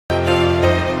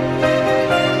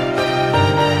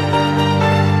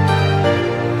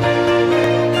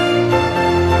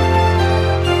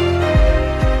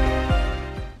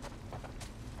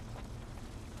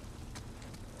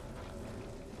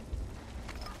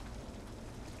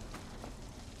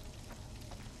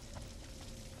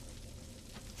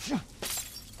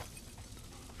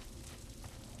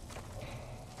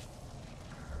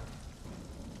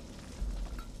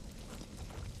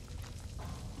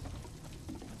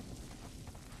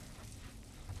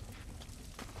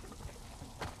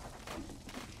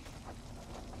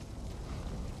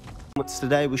performance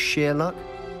today was sheer luck.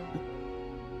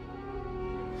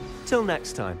 Till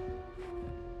next time.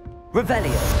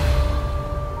 Revelio.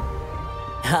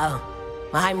 Oh,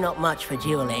 I'm not much for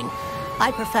dueling.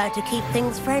 I prefer to keep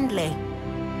things friendly.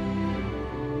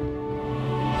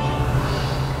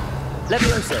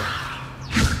 Levioso.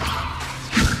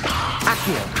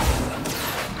 Accio.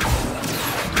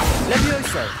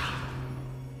 Levioso.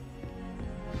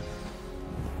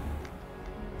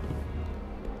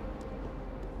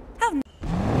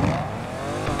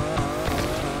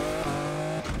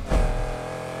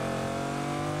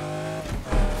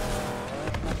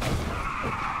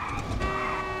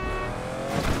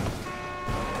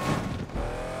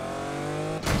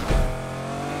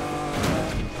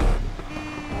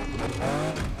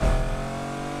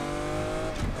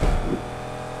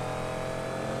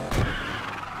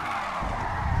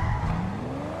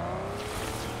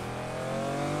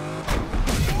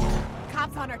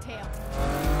 On our tail.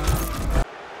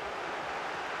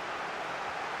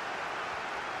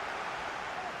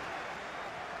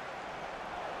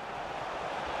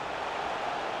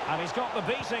 And he's got the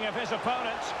beating of his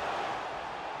opponent.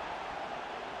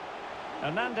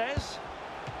 Hernandez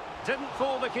didn't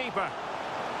fool the keeper.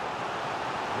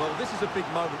 Well, this is a big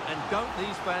moment, and don't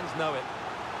these fans know it?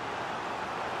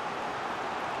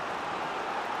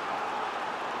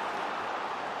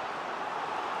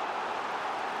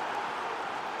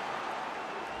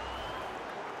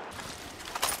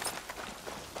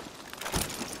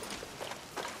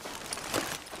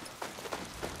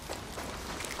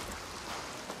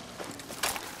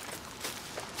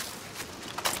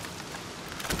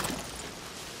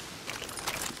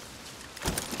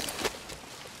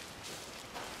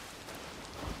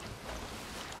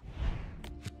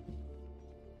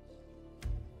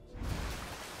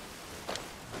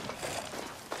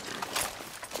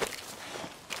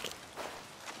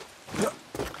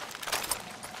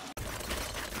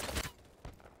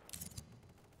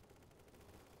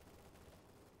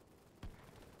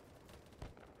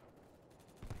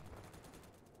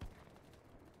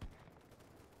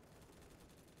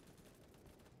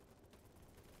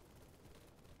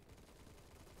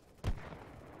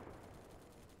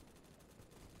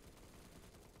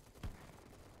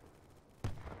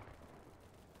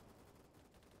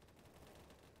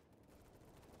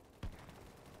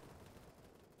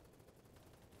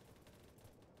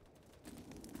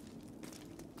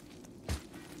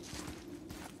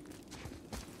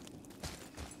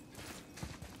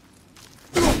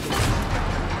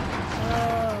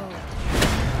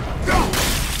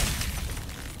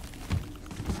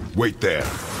 Wait there.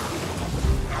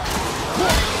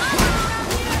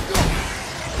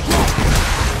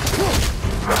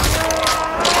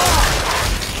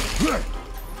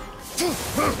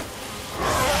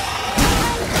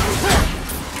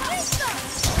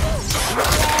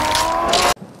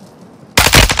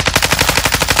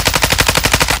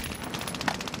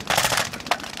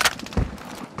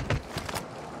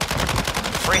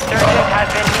 Resurgence has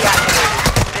been deactivated.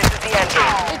 This is the end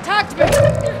game. Attacked me!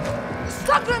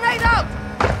 Stun grenade out!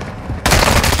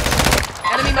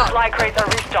 Enemy mark. Supply crates are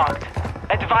restocked.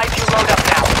 Advise you load up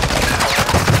now.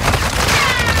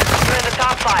 You're in the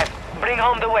top 5. Bring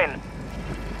home the win.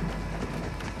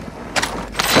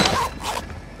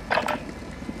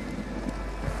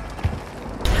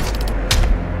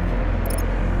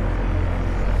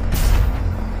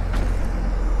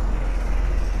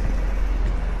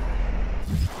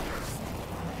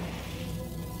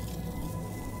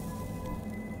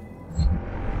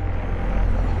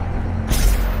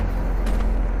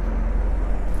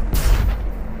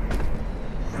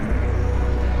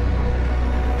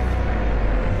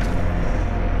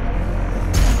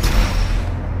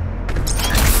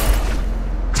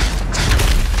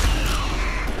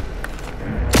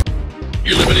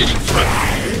 Eliminating threat.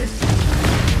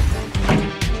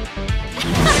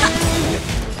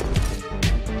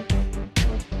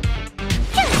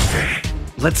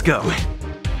 Let's go.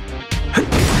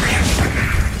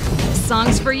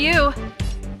 Song's for you.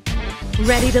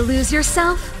 Ready to lose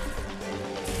yourself?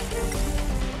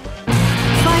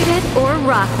 Fight it or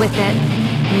rock with it.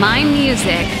 My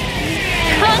music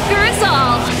conquers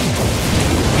all.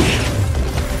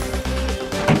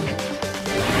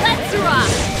 Let's rock.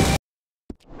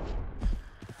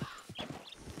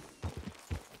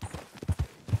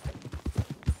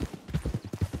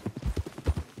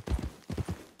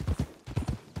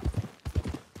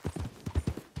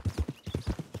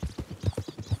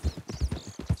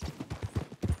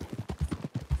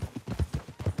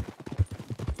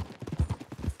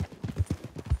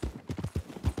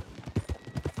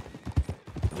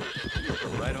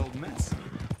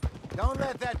 Don't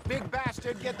let that big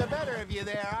bastard get the better of you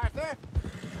there, Arthur.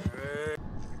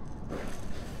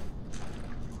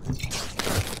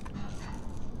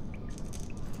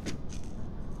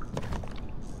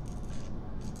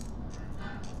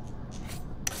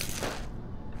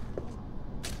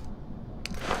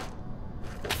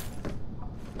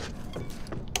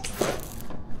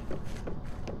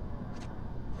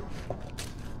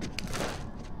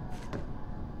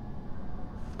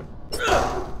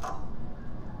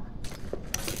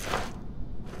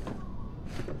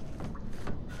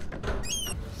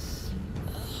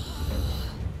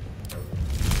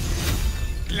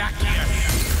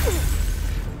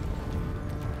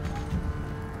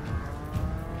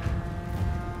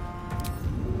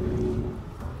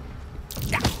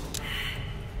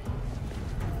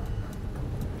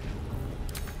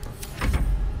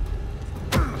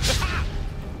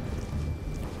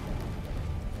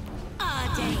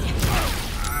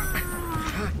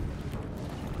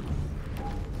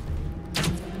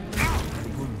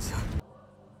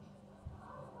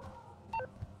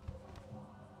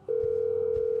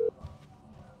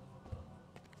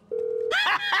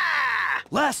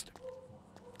 Lester,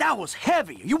 that was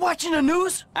heavy. Are you watching the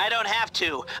news? I don't have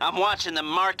to. I'm watching the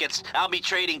markets. I'll be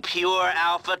trading pure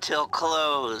alpha till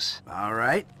close. All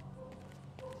right.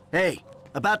 Hey,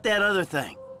 about that other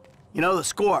thing. You know, the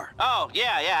score. Oh,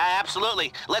 yeah,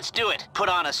 absolutely. Let's do it. Put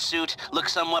on a suit, look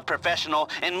somewhat professional,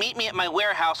 and meet me at my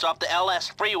warehouse off the LS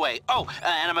freeway. Oh,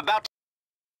 and I'm about to...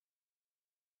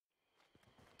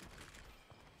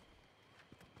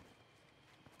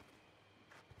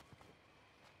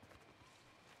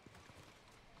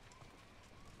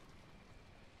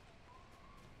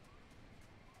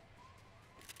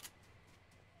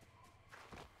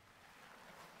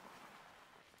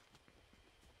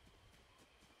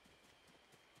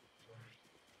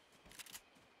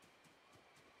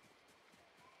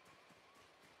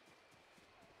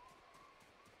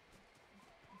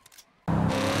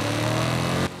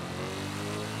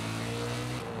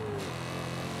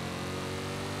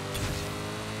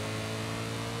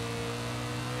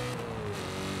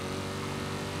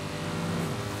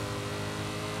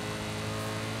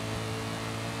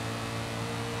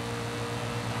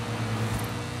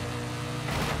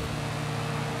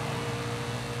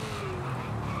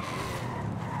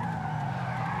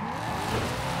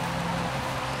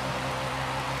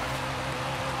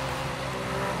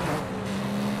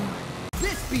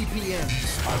 BPM.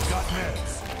 I've got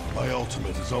meds. My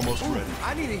ultimate is almost ready.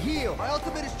 I need a heal. My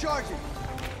ultimate is charging.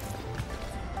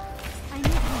 I need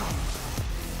help.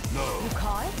 No. You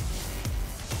call it?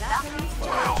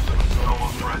 My ultimate is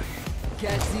almost ready.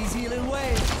 Catch these healing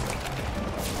waves.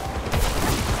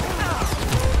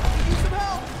 Need some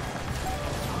help.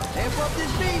 Amp up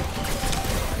this beat.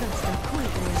 Looks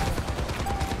completely.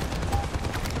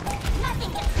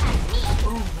 Nothing gets past me.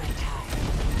 Overtime.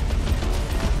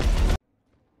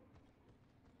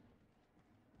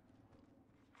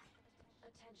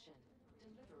 Attention,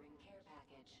 delivering care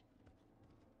package.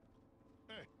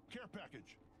 Hey, care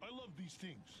package. I love these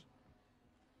things.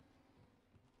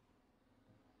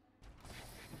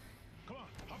 Come on,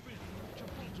 hop in.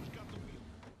 Gibraltar's got the wheel.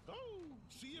 Oh,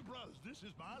 see you, brothers. This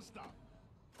is my stop.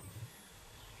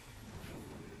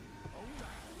 All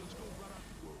right, let's go, brother.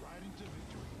 We're riding to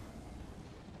victory.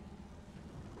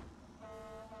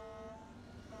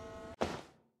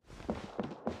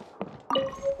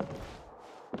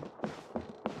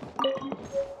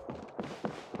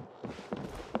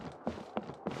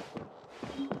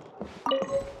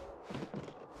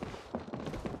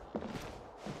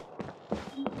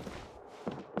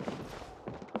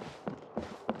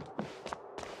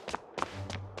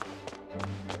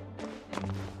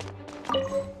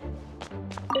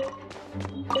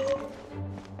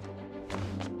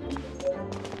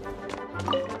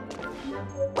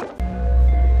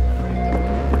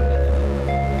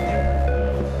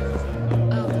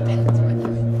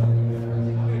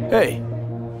 Hey.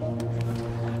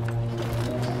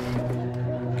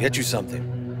 Get you something.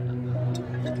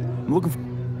 I'm looking for...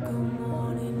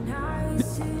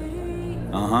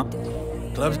 Uh-huh.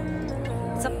 Clubs?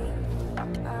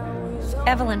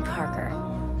 Evelyn Parker.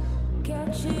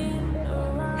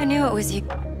 I knew it was you.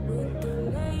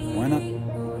 Why not?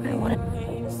 I wanted...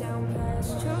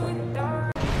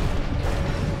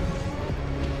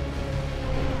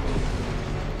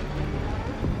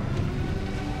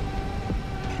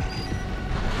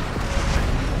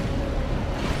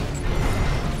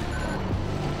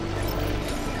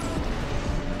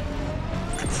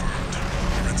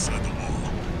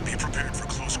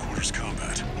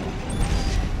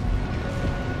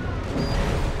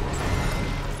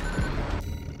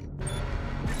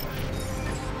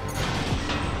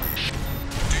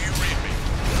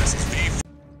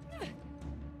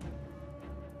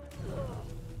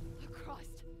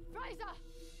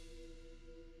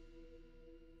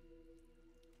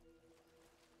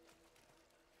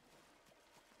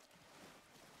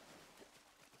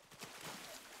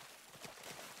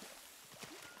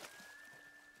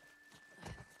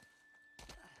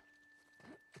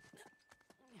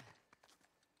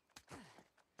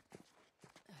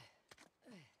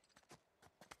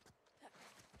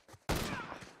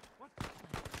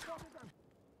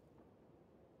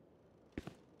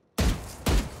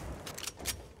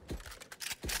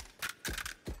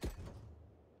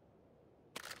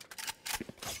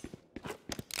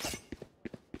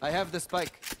 I have the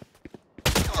spike.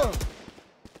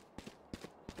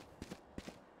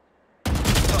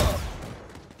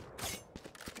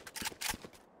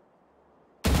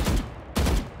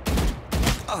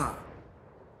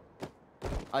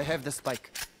 I have the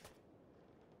spike.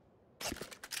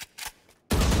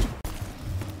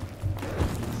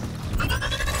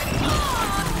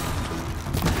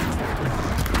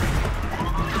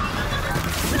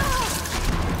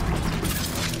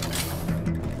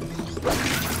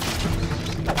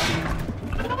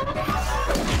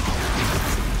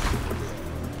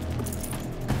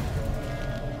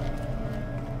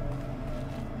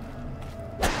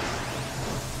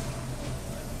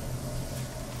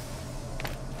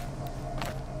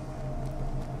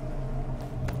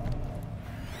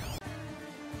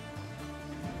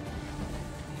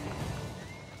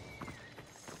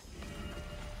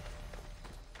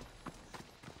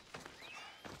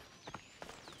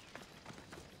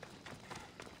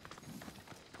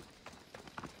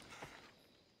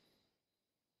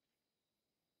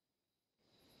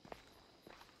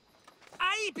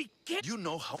 You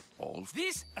know how all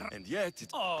This and yet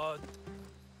it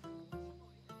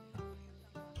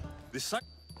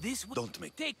this don't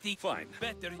make take the fine.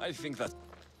 better. I think that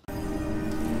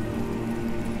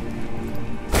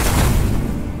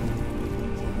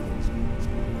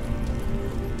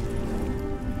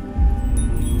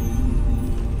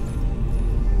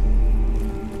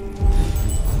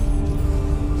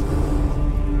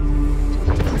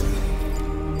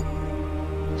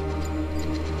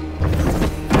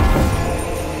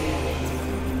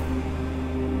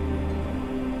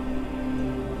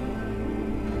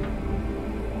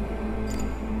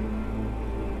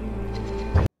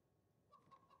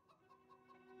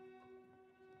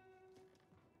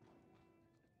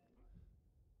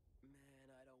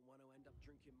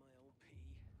drinking my own pee.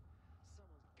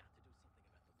 Someone's got to do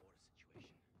something about the water situation.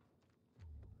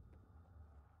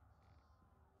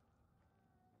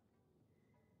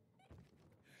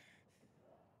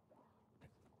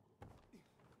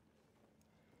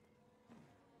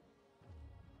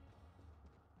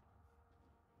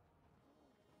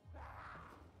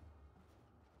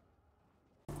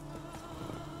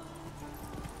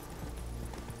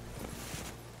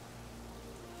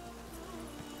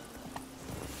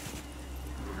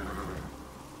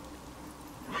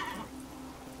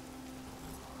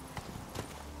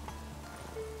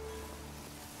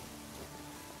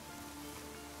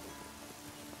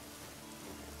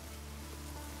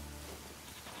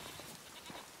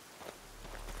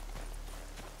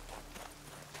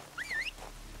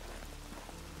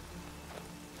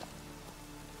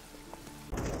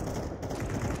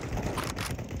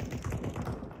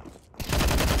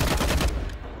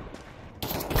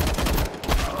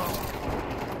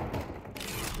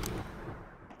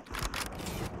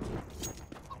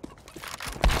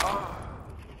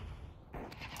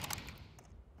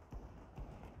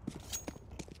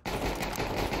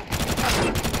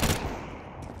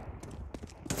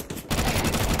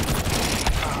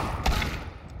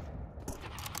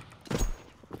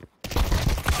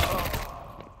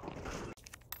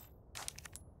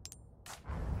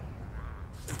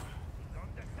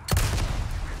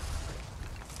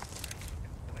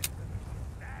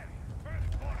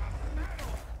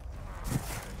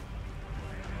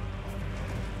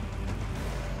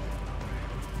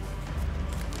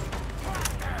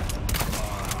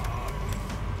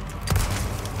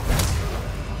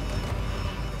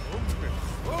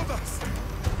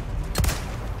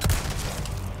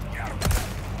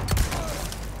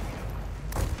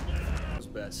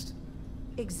 Best.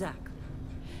 Exactly.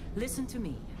 Listen to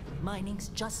me. Mining's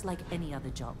just like any other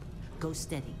job. Go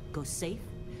steady, go safe,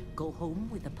 go home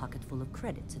with a pocket full of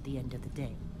credits at the end of the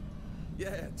day.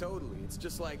 Yeah, totally. It's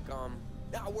just like,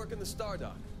 I work in the Star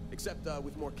Dock. Except,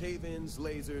 with more cave-ins,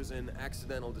 lasers, and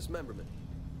accidental dismemberment.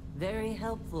 Very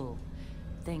helpful.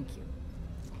 Thank you.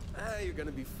 You're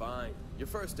gonna be fine. Your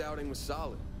first outing was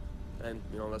solid. And,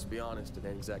 you know, let's be honest, it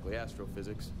ain't exactly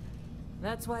astrophysics.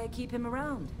 That's why I keep him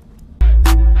around.